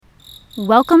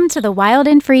Welcome to the Wild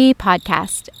and Free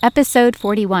podcast, episode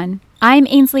 41. I'm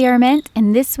Ainsley Arment,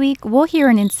 and this week we'll hear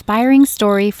an inspiring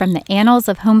story from the annals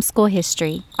of homeschool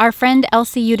history. Our friend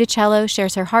Elsie Udicello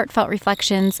shares her heartfelt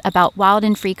reflections about Wild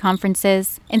and Free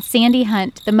conferences, and Sandy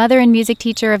Hunt, the mother and music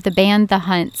teacher of the band The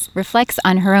Hunts, reflects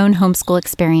on her own homeschool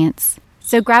experience.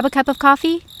 So grab a cup of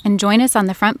coffee and join us on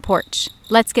the front porch.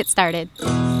 Let's get started.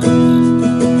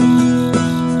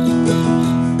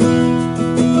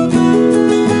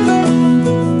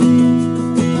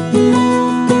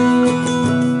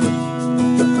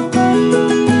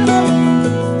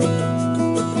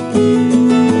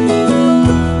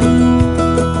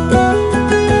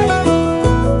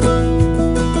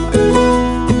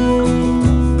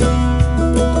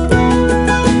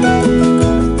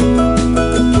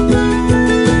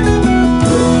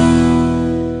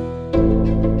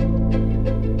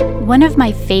 One of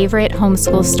my favorite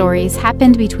homeschool stories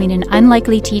happened between an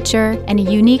unlikely teacher and a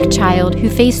unique child who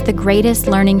faced the greatest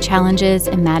learning challenges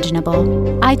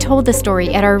imaginable. I told the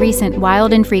story at our recent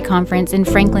Wild and Free conference in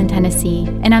Franklin, Tennessee,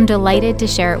 and I'm delighted to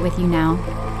share it with you now.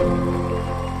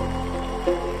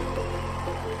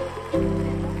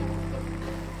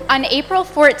 On April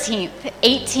 14th,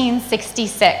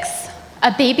 1866,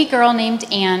 a baby girl named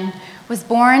Anne was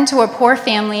born to a poor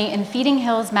family in Feeding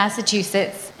Hills,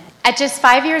 Massachusetts. At just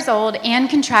 5 years old, Anne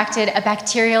contracted a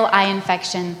bacterial eye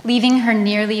infection, leaving her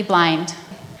nearly blind.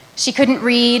 She couldn't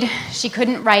read, she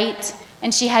couldn't write,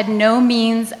 and she had no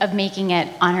means of making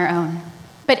it on her own.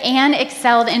 But Anne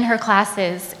excelled in her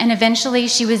classes, and eventually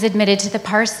she was admitted to the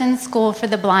Parsons School for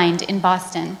the Blind in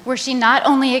Boston, where she not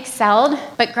only excelled,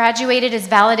 but graduated as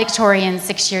valedictorian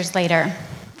 6 years later.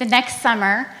 The next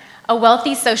summer, a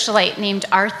wealthy socialite named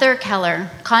Arthur Keller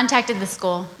contacted the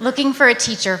school looking for a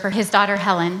teacher for his daughter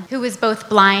Helen, who was both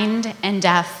blind and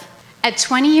deaf. At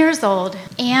 20 years old,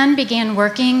 Anne began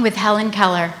working with Helen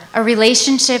Keller, a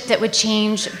relationship that would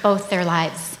change both their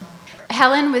lives.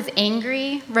 Helen was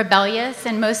angry, rebellious,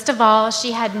 and most of all,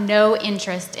 she had no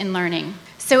interest in learning.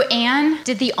 So Anne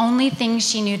did the only thing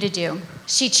she knew to do.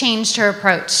 She changed her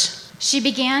approach. She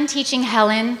began teaching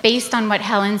Helen based on what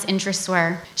Helen's interests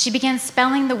were. She began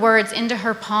spelling the words into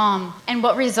her palm, and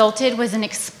what resulted was an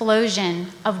explosion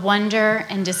of wonder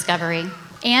and discovery.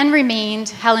 Anne remained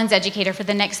Helen's educator for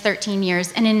the next 13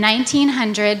 years, and in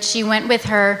 1900, she went with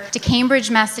her to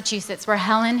Cambridge, Massachusetts, where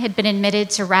Helen had been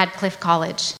admitted to Radcliffe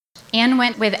College. Anne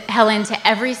went with Helen to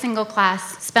every single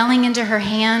class, spelling into her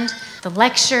hand the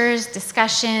lectures,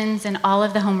 discussions, and all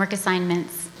of the homework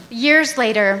assignments. Years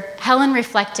later, Helen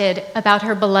reflected about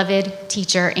her beloved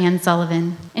teacher, Anne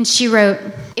Sullivan, and she wrote,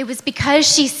 "It was because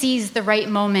she seized the right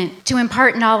moment to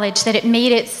impart knowledge that it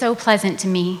made it so pleasant to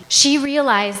me. She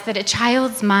realized that a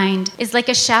child's mind is like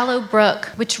a shallow brook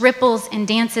which ripples and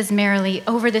dances merrily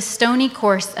over the stony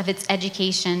course of its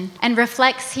education, and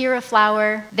reflects here a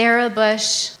flower, there a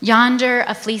bush, yonder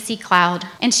a fleecy cloud.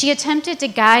 And she attempted to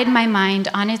guide my mind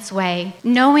on its way,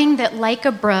 knowing that like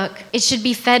a brook, it should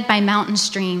be fed by mountain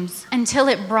streams, until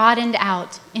it broadened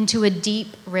out into a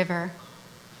deep river."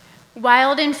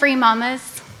 Wild and Free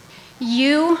mamas,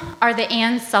 you are the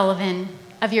Anne Sullivan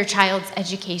of your child's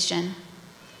education.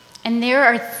 And there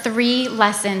are 3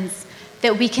 lessons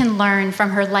that we can learn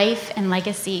from her life and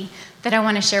legacy that I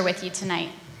want to share with you tonight.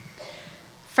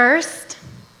 First,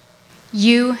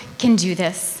 you can do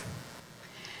this.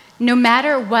 No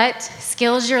matter what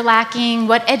skills you're lacking,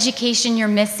 what education you're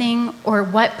missing, or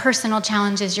what personal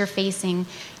challenges you're facing,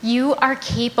 you are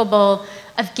capable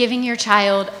of giving your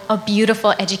child a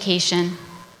beautiful education.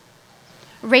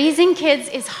 Raising kids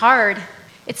is hard.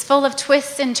 It's full of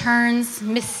twists and turns,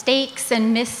 mistakes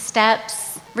and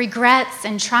missteps, regrets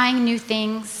and trying new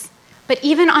things. But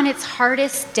even on its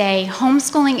hardest day,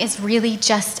 homeschooling is really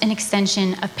just an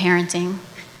extension of parenting.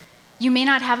 You may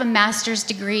not have a master's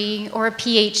degree or a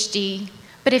PhD,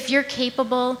 but if you're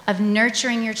capable of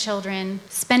nurturing your children,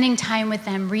 spending time with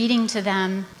them, reading to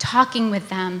them, talking with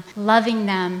them, loving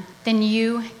them, then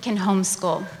you can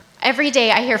homeschool. Every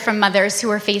day I hear from mothers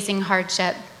who are facing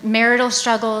hardship, marital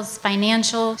struggles,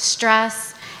 financial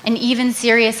stress, and even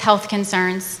serious health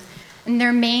concerns. And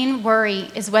their main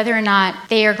worry is whether or not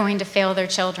they are going to fail their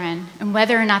children and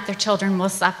whether or not their children will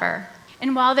suffer.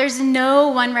 And while there's no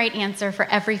one right answer for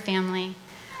every family,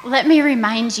 let me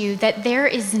remind you that there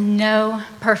is no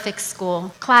perfect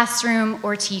school, classroom,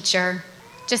 or teacher,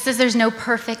 just as there's no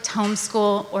perfect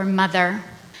homeschool or mother.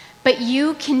 But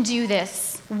you can do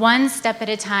this one step at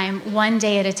a time, one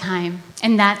day at a time,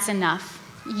 and that's enough.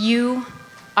 You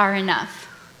are enough.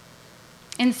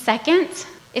 And second,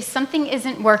 if something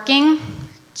isn't working,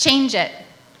 change it.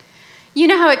 You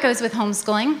know how it goes with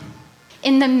homeschooling.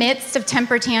 In the midst of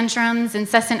temper tantrums,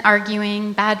 incessant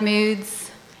arguing, bad moods,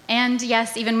 and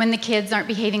yes, even when the kids aren't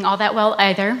behaving all that well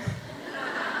either,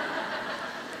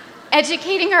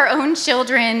 educating our own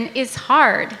children is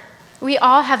hard. We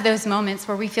all have those moments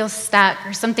where we feel stuck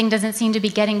or something doesn't seem to be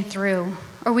getting through,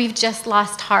 or we've just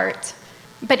lost heart.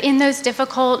 But in those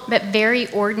difficult but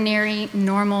very ordinary,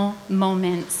 normal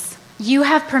moments, you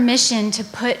have permission to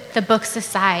put the books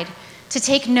aside, to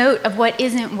take note of what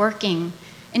isn't working,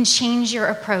 and change your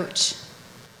approach.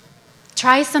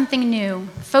 Try something new.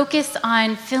 Focus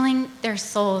on filling their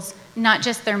souls, not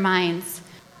just their minds.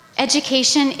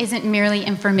 Education isn't merely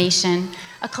information,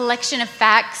 a collection of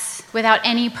facts without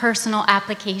any personal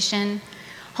application.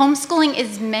 Homeschooling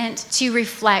is meant to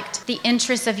reflect the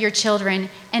interests of your children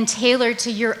and tailor to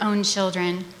your own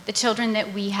children, the children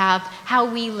that we have, how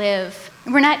we live.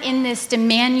 We're not in this to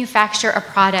manufacture a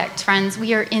product, friends.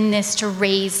 We are in this to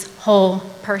raise whole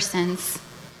persons.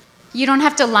 You don't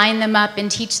have to line them up and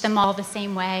teach them all the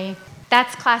same way.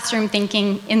 That's classroom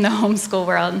thinking in the homeschool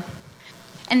world.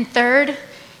 And third,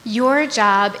 your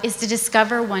job is to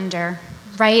discover wonder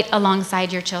right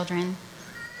alongside your children.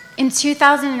 In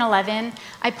 2011,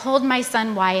 I pulled my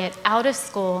son Wyatt out of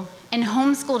school and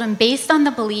homeschooled him based on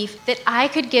the belief that I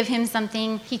could give him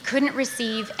something he couldn't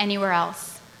receive anywhere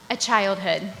else, a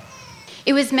childhood.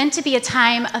 It was meant to be a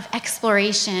time of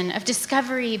exploration, of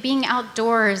discovery, being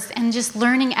outdoors, and just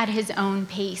learning at his own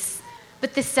pace.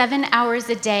 But the 7 hours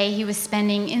a day he was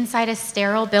spending inside a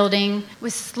sterile building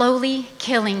was slowly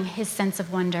killing his sense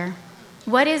of wonder.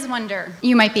 What is wonder,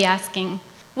 you might be asking?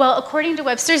 Well, according to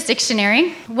Webster's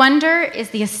dictionary, wonder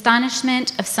is the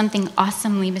astonishment of something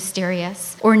awesomely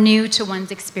mysterious or new to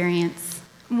one's experience.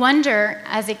 Wonder,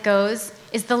 as it goes,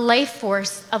 is the life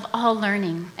force of all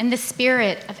learning and the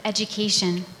spirit of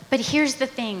education. But here's the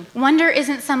thing. Wonder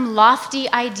isn't some lofty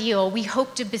ideal we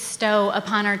hope to bestow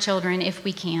upon our children if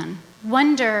we can.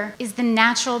 Wonder is the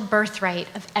natural birthright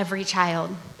of every child.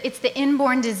 It's the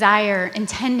inborn desire and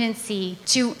tendency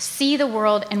to see the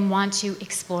world and want to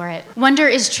explore it. Wonder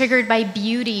is triggered by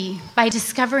beauty, by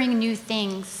discovering new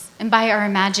things, and by our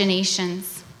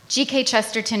imaginations. G.K.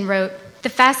 Chesterton wrote, "The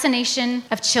fascination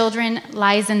of children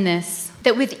lies in this,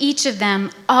 that with each of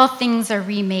them all things are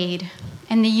remade,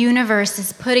 and the universe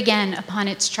is put again upon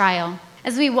its trial."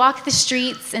 As we walk the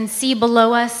streets and see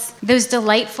below us those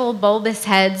delightful bulbous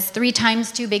heads 3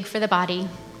 times too big for the body,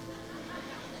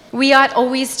 we ought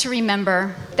always to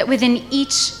remember that within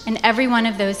each and every one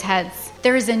of those heads,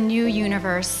 there is a new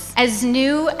universe, as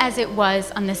new as it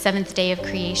was on the 7th day of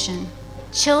creation.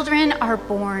 Children are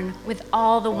born with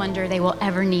all the wonder they will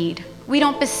ever need. We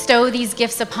don't bestow these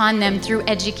gifts upon them through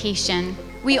education.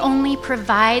 We only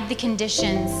provide the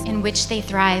conditions in which they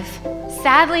thrive.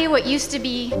 Sadly, what used to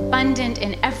be abundant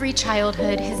in every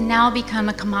childhood has now become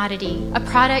a commodity, a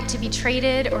product to be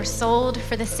traded or sold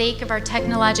for the sake of our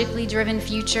technologically driven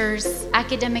futures,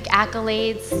 academic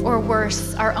accolades, or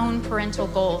worse, our own parental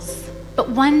goals. But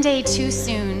one day too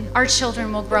soon, our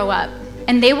children will grow up,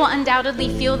 and they will undoubtedly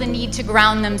feel the need to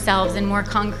ground themselves in more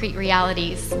concrete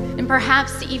realities, and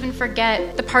perhaps to even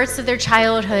forget the parts of their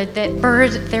childhood that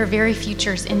birthed their very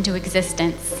futures into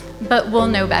existence. But we'll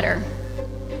know better.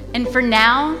 And for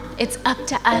now, it's up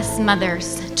to us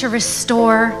mothers to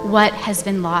restore what has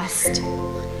been lost.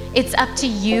 It's up to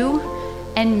you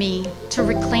and me to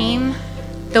reclaim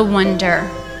the wonder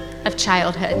of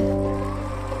childhood.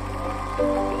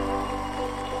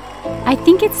 I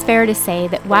think it's fair to say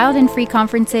that Wild and Free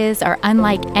conferences are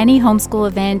unlike any homeschool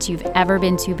event you've ever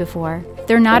been to before.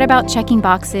 They're not about checking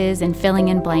boxes and filling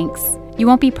in blanks. You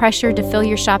won't be pressured to fill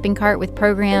your shopping cart with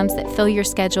programs that fill your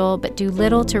schedule but do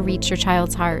little to reach your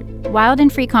child's heart. Wild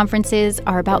and Free conferences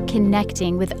are about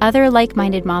connecting with other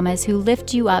like-minded mamas who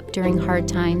lift you up during hard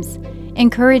times,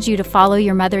 encourage you to follow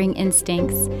your mothering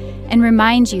instincts, and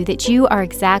remind you that you are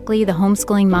exactly the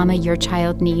homeschooling mama your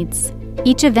child needs.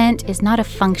 Each event is not a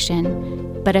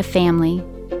function, but a family.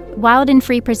 Wild and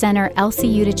Free presenter Elsie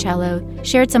Uticello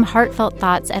shared some heartfelt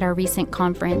thoughts at our recent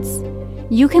conference.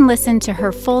 You can listen to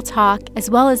her full talk as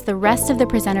well as the rest of the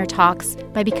presenter talks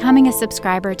by becoming a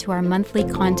subscriber to our monthly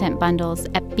content bundles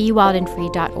at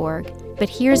bewildandfree.org. But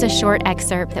here's a short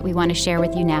excerpt that we want to share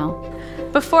with you now.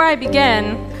 Before I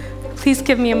begin, please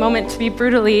give me a moment to be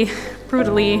brutally,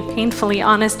 painfully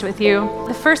honest with you.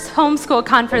 The first homeschool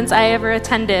conference I ever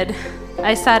attended,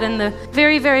 I sat in the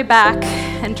very, very back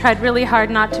and tried really hard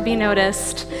not to be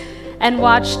noticed and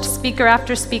watched speaker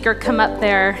after speaker come up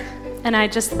there. And I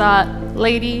just thought,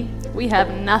 lady, we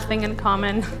have nothing in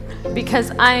common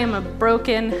because I am a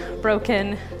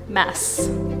broken mess.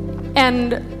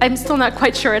 And I'm still not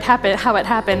quite sure how it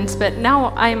happened, but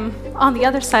now I'm on the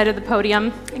other side of the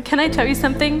podium. And can I tell you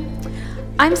something?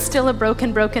 I'm still a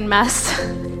broken mess.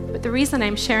 But the reason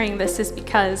I'm sharing this is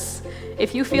because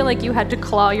if you feel like you had to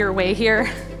claw your way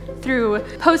here through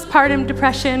postpartum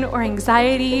depression or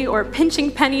anxiety or pinching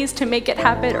pennies to make it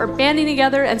happen or banding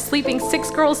together and sleeping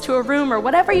 6 girls to a room or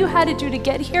whatever you had to do to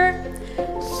get here,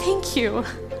 thank you.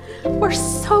 We're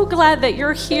so glad that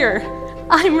you're here.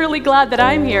 I'm really glad that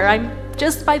I'm here. I'm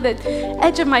just by the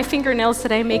edge of my fingernails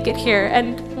that I make it here.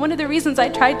 And one of the reasons I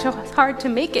tried so hard to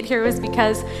make it here was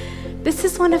because this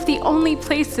is one of the only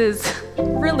places,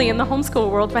 really, in the homeschool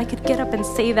world where I could get up and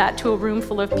say that to a room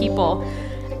full of people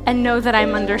and know that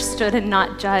I'm understood and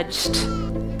not judged.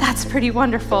 That's pretty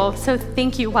wonderful. So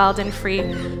thank you, Wild and Free.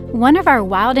 One of our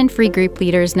Wild and Free group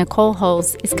leaders, Nicole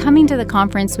Hulse, is coming to the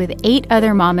conference with 8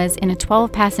 other mamas in a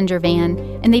 12-passenger van,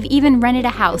 and they've even rented a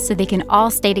house so they can all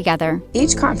stay together.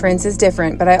 Each conference is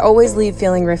different, but I always leave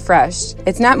feeling refreshed.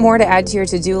 It's not more to add to your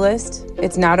to-do list.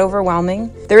 It's not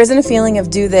overwhelming. There isn't a feeling of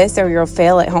do this or you'll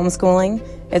fail at homeschooling.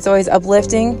 It's always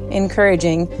uplifting,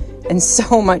 encouraging, and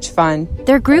so much fun.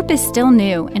 Their group is still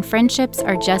new and friendships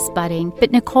are just budding,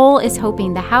 but Nicole is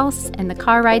hoping the house and the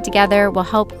car ride together will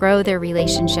help grow their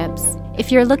relationships. If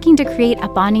you're looking to create a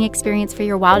bonding experience for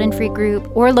your Wild and Free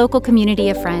group or local community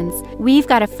of friends, we've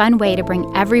got a fun way to bring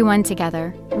everyone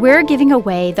together. We're giving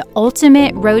away the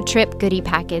ultimate road trip goodie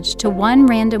package to one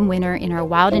random winner in our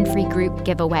Wild and Free group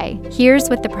giveaway. Here's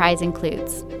what the prize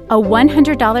includes: a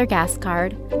 $100 gas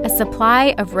card, a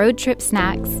supply of road trip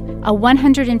snacks, a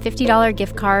 $150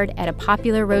 gift card at a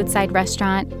popular roadside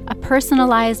restaurant, a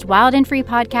personalized Wild and Free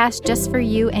podcast just for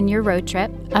you and your road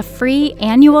trip, a free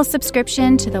annual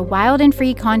subscription to the Wild and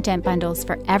Free content bundles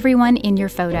for everyone in your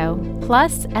photo.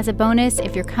 Plus, as a bonus,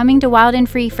 if you're coming to Wild and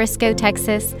Free Frisco,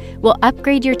 Texas, we'll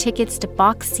upgrade your tickets to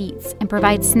box seats and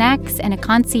provide snacks and a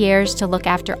concierge to look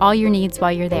after all your needs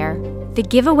while you're there. The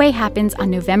giveaway happens on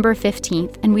November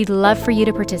 15th, and we'd love for you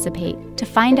to participate. To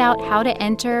find out how to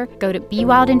enter, go to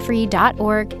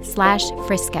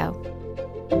bewildandfree.org/Frisco.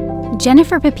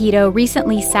 Jennifer Pepito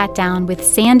recently sat down with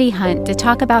Sandy Hunt to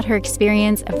talk about her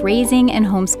experience of raising and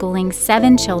homeschooling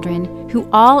 7 children who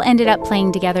all ended up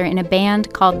playing together in a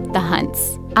band called The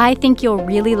Hunts. I think you'll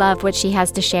really love what she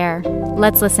has to share.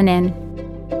 Let's listen in.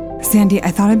 Sandy, I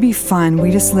thought it'd be fun.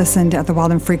 We just listened at the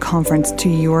Wild and Free conference to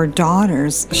your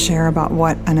daughters share about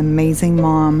what an amazing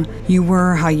mom you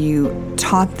were, how you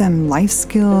taught them life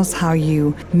skills, how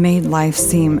you made life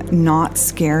seem not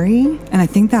scary. And I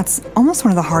think that's almost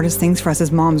one of the hardest things for us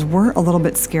as moms. We're a little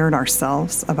bit scared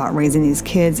ourselves about raising these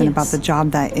kids and about the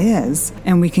job that is.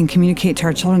 And we can communicate to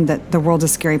our children that the world's a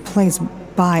scary place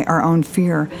by our own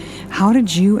fear. How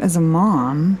did you as a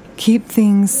mom keep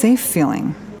things safe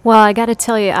feeling? Well, I got to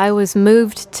tell you, I was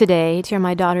moved today to hear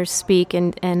my daughters speak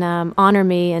and honor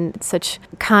me in such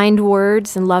kind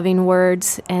words and loving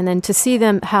words, and then to see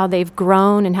them, how they've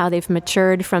grown and how they've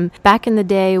matured from back in the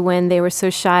day when they were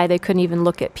so shy they couldn't even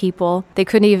look at people. They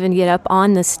couldn't even get up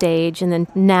on the stage, and then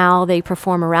now they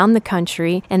perform around the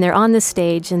country, and they're on the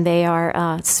stage, and they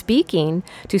are speaking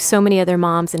to so many other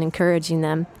moms and encouraging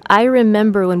them. I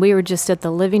remember when we were just at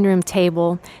the living room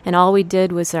table and all we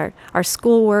did was our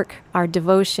schoolwork, our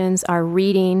devotions, our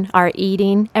reading, our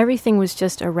eating. Everything was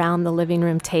just around the living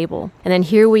room table. And then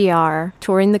here we are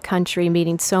touring the country,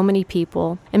 meeting so many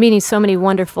people and meeting so many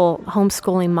wonderful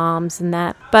homeschooling moms and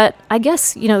that. But I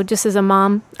guess, just as a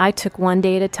mom, I took one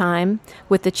day at a time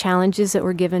with the challenges that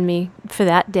were given me for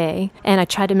that day. And I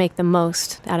tried to make the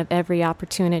most out of every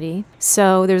opportunity.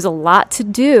 So there's a lot to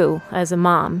do as a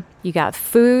mom. You got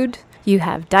food, you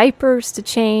have diapers to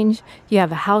change, you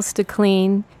have a house to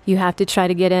clean, you have to try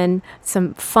to get in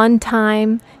some fun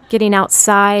time, getting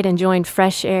outside, enjoying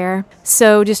fresh air.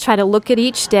 So just try to look at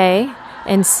each day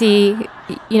and see,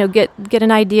 get an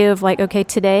idea of okay,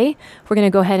 today we're going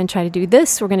to go ahead and try to do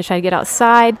this. We're going to try to get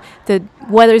outside. The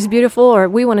weather's beautiful, or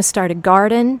we want to start a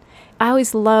garden. I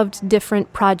always loved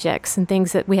different projects and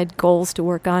things that we had goals to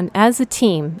work on as a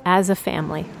team, as a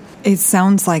family. It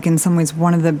sounds like in some ways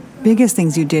one of the biggest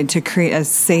things you did to create a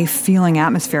safe feeling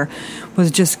atmosphere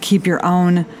was just keep your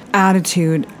own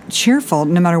attitude cheerful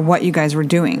no matter what you guys were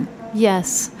doing.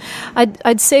 Yes.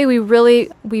 I'd say we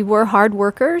were hard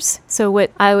workers. So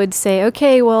what I would say,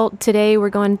 okay, well, today we're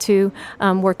going to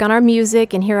work on our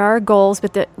music and here are our goals.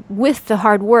 But with the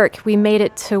hard work, we made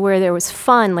it to where there was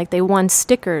fun. Like they won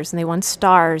stickers and they won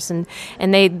stars. And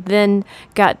they then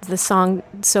got the song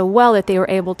so well that they were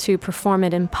able to perform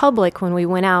it in public when we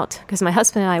went out. Because my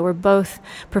husband and I were both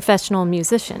professional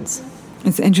musicians.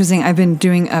 It's interesting. I've been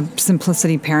doing a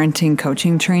Simplicity Parenting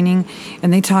coaching training,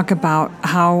 and they talk about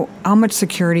how much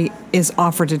security is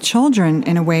offered to children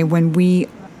in a way when we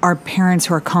are parents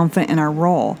who are confident in our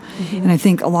role. Mm-hmm. And I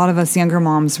think a lot of us younger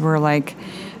moms were like,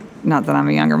 not that I'm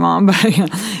a younger mom,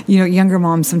 but younger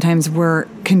moms sometimes were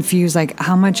confused, like,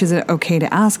 how much is it okay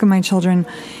to ask of my children?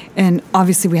 And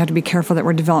obviously we have to be careful that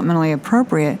we're developmentally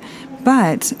appropriate,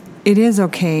 but it is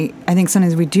okay. I think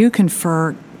sometimes we do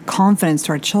confer confidence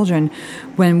to our children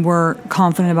when we're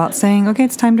confident about saying, okay,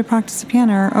 it's time to practice the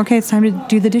piano, or okay, it's time to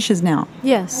do the dishes now.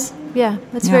 Yes. Yeah,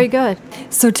 that's very good.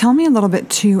 So tell me a little bit,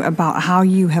 too, about how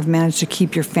you have managed to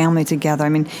keep your family together. I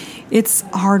mean, it's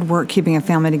hard work keeping a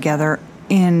family together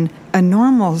in a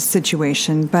normal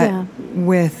situation, but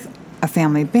with a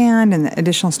family band and the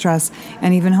additional stress,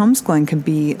 and even homeschooling can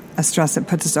be a stress that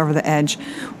puts us over the edge.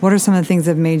 What are some of the things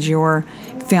that have made your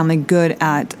family good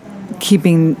at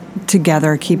keeping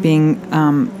together, keeping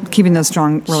those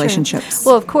strong relationships?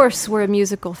 Well, of course, we're a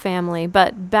musical family,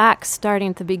 but back starting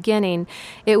at the beginning,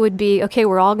 it would be, okay,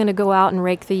 we're all going to go out and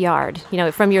rake the yard,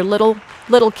 from your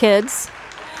little kids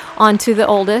onto the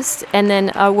oldest, and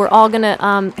then we're all going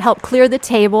to help clear the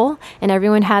table, and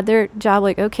everyone had their job,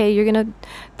 like, okay, you're going to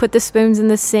put the spoons in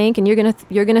the sink, and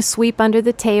you're gonna sweep under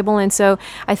the table. And so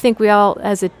I think we all,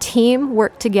 as a team,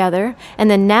 work together.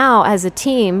 And then now, as a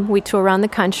team, we tour around the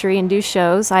country and do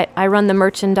shows. I run the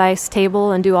merchandise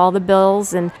table and do all the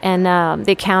bills and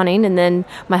the accounting. And then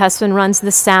my husband runs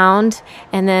the sound.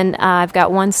 And then I've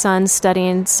got one son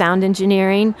studying sound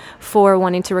engineering for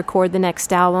wanting to record the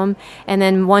next album. And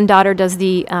then one daughter does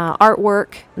the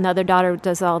artwork. Another daughter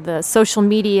does all the social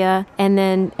media. And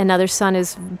then another son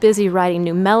is busy writing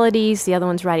new melodies, the other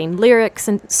one's writing lyrics,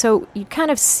 and so you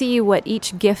kind of see what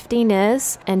each gifting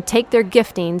is and take their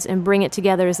giftings and bring it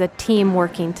together as a team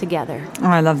working together. Oh,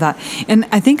 I love that. And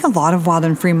I think a lot of Wild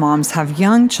and Free moms have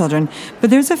young children, but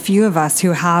there's a few of us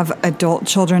who have adult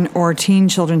children or teen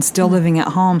children still living at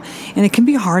home, and it can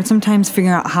be hard sometimes figuring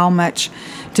out how much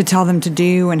to tell them to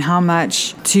do and how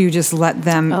much to just let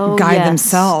them guide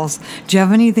themselves. Do you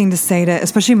have anything to say to,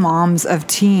 especially moms of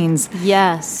teens?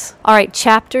 Yes. All right,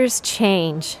 chapters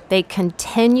change. They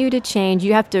continue to change.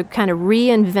 You have to kind of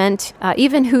reinvent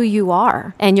even who you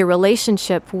are. And your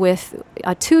relationship with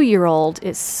a 2-year-old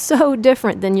is so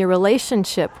different than your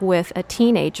relationship with a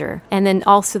teenager. And then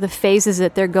also the phases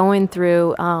that they're going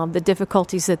through, the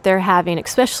difficulties that they're having,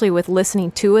 especially with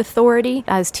listening to authority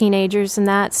as teenagers and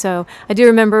that. So I do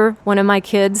remember one of my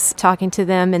kids talking to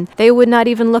them, and they would not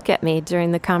even look at me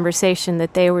during the conversation,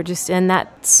 that they were just in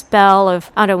that spell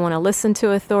of, I don't want to listen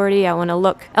to authority. I want to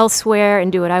look elsewhere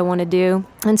and do what I want to do.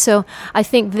 And so I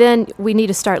think then we need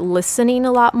to start listening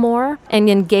a lot more and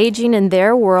engaging in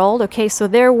their world. Okay, so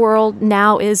their world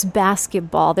now is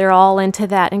basketball. They're all into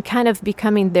that and kind of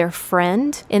becoming their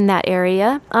friend in that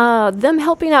area. Them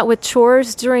helping out with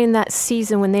chores during that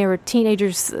season when they were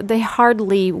teenagers, they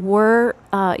hardly were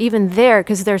even there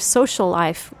because their social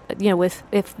life,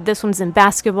 if this one's in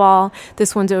basketball,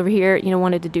 this one's over here,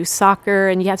 wanted to do soccer,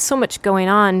 and you have so much going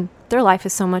on. Their life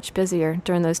is so much busier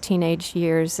during those teenage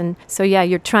years. And so,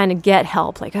 you're trying to get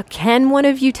help. Like, can one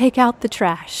of you take out the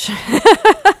trash?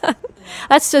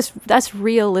 That's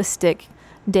realistic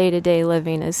day-to-day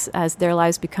living as their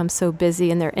lives become so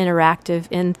busy and they're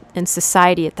interactive in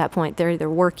society at that point. They're either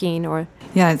working or...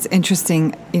 Yeah, it's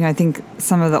interesting. I think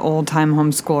some of the old-time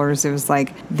homeschoolers, it was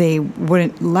like they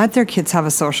wouldn't let their kids have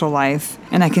a social life.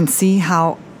 And I can see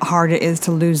how hard it is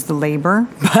to lose the labor,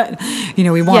 but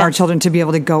we want our children to be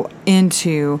able to go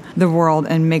into the world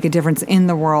and make a difference in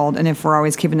the world, and if we're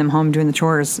always keeping them home doing the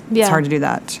chores, it's hard to do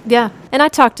that. And I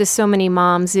talked to so many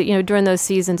moms during those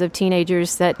seasons of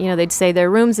teenagers that they'd say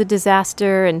their room's a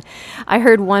disaster, and I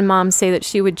heard one mom say that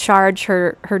she would charge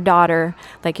her daughter,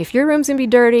 like, if your room's gonna be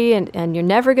dirty and you're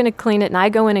never gonna clean it and I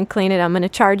go in and clean it, I'm gonna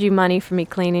charge you money for me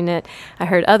cleaning it. I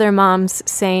heard other moms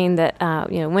saying that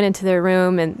went into their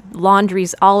room and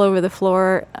laundry's all over the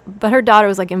floor, but her daughter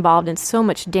was involved in so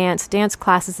much dance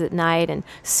classes at night and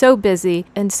so busy.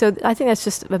 And so I think that's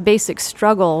just a basic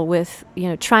struggle with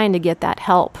trying to get that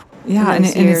help. Yeah, and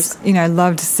it's, I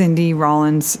loved Cindy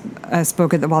Rollins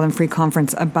spoke at the Wild and Free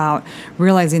conference about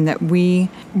realizing that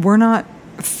we're not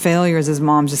failures as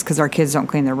moms just because our kids don't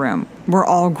clean their room. We're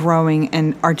all growing,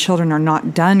 and our children are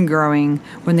not done growing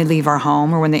when they leave our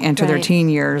home or when they enter their teen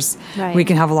years. Right. We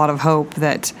can have a lot of hope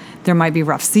that there might be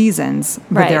rough seasons,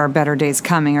 but there are better days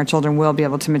coming. Our children will be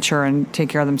able to mature and take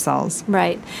care of themselves.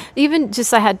 Right. Even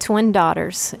I had twin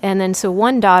daughters, and then so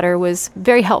one daughter was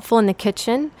very helpful in the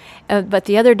kitchen, but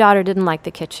the other daughter didn't like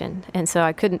the kitchen, and so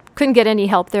I couldn't get any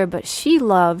help there. But she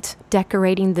loved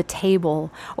decorating the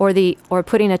table or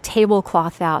putting a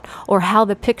tablecloth out or how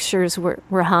the pictures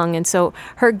were hung. And so so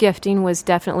her gifting was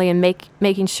definitely in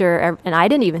making sure, and I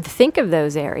didn't even think of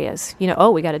those areas.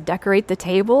 We got to decorate the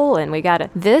table, and we got to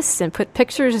this, and put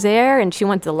pictures there, and she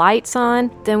wanted the lights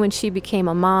on. Then when she became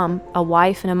a mom, a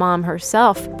wife and a mom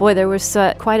herself, boy, there was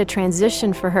quite a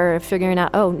transition for her of figuring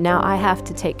out, now I have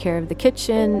to take care of the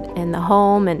kitchen and the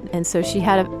home, and so she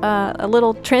had a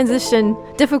little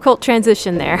difficult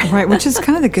transition there. Right, which is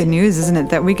kind of the good news, isn't it?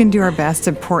 That we can do our best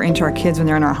to pour into our kids when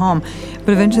they're in our home, but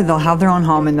eventually they'll have their own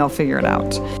home and they'll figure it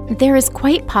out. There is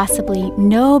quite possibly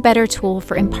no better tool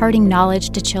for imparting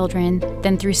knowledge to children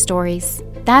than through stories.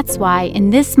 That's why in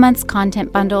this month's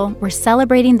content bundle, we're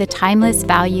celebrating the timeless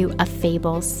value of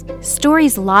fables.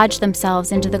 Stories lodge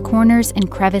themselves into the corners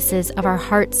and crevices of our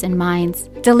hearts and minds,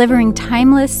 delivering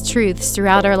timeless truths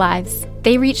throughout our lives.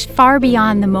 They reach far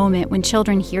beyond the moment when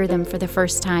children hear them for the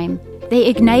first time. They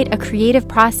ignite a creative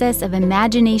process of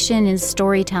imagination and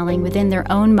storytelling within their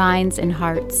own minds and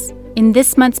hearts. In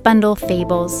this month's bundle,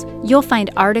 Fables, you'll find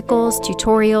articles,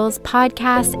 tutorials,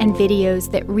 podcasts, and videos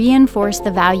that reinforce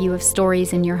the value of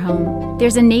stories in your home.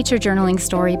 There's a nature journaling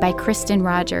story by Kristen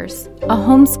Rogers, a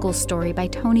homeschool story by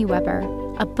Tony Weber,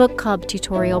 a book club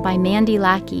tutorial by Mandy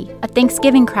Lackey, a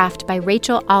Thanksgiving craft by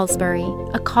Rachel Alsbury,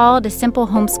 a call to simple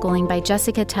homeschooling by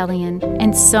Jessica Tellian,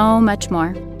 and so much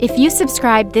more. If you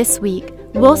subscribe this week,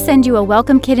 we'll send you a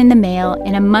welcome kit in the mail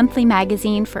and a monthly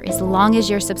magazine for as long as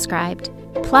you're subscribed.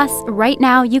 Plus, right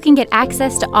now, you can get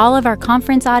access to all of our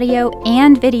conference audio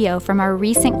and video from our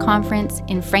recent conference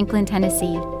in Franklin,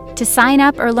 Tennessee. To sign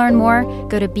up or learn more,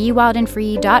 go to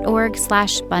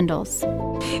bewildandfree.org/bundles.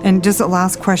 And just a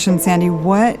last question, Sandy,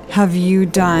 what have you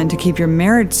done to keep your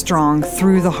marriage strong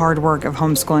through the hard work of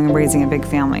homeschooling and raising a big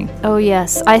family? Oh,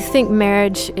 yes. I think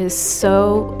marriage is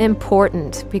so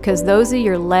important because those are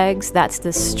your legs. That's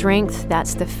the strength.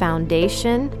 That's the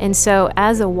foundation. And so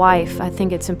as a wife, I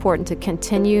think it's important to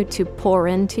continue to pour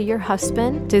into your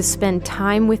husband, to spend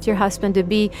time with your husband, to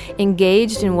be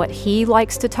engaged in what he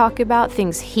likes to talk about,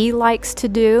 things he likes to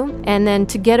do, and then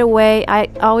to get away. I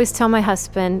always tell my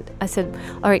husband, I said,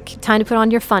 all right, time to put on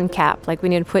your fun cap. Like, we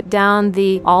need to put down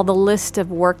all the list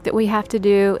of work that we have to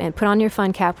do and put on your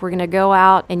fun cap. We're going to go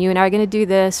out and you and I are going to do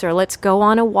this, or let's go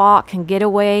on a walk and get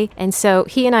away. And so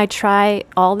he and I try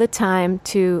all the time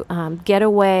to get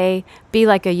away, be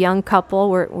like a young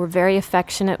couple. We're very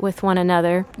affectionate with one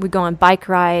another. We go on bike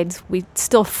rides. We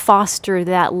still foster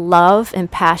that love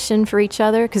and passion for each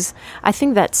other because I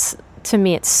think that's, to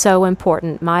me, it's so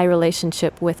important, my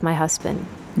relationship with my husband.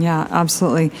 Yeah,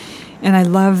 absolutely. And I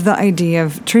love the idea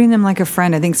of treating them like a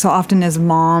friend. I think so often as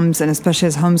moms, and especially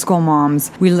as homeschool moms,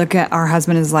 we look at our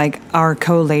husband as like our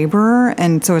co-laborer.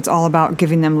 And so it's all about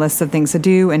giving them lists of things to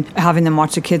do and having them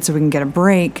watch the kids so we can get a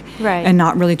break. Right. And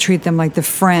not really treat them like the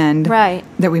friend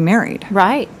that we married.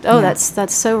 Right. Oh, yeah.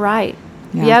 That's so right.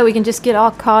 Yeah, we can just get all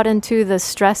caught into the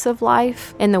stress of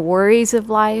life and the worries of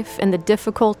life and the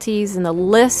difficulties and the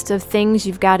list of things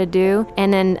you've got to do.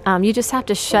 And then you just have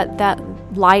to shut that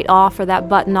light off or that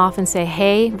button off and say,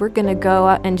 hey, we're going to go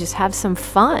out and just have some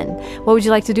fun. What would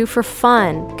you like to do for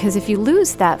fun? Because if you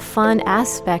lose that fun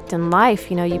aspect in life,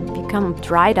 you become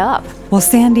dried up. Well,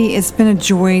 Sandy, it's been a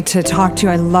joy to talk to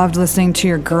you. I loved listening to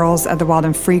your girls at the Wild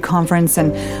and Free conference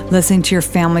and listening to your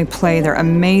family play their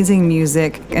amazing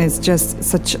music. And it's just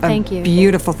such a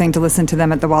beautiful thing to listen to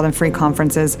them at the Wild and Free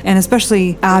conferences, and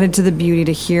especially added to the beauty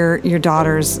to hear your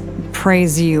daughters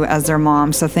praise you as their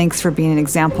mom. So thanks for being an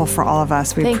example for all of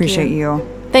us. We appreciate you.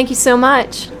 Thank you so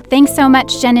much. Thanks so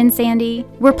much, Jen and Sandy.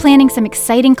 We're planning some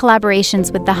exciting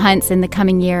collaborations with the Hunts in the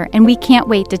coming year, and we can't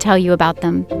wait to tell you about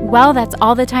them. Well, that's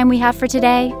all the time we have for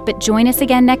today, but join us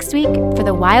again next week for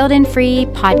the Wild and Free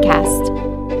podcast.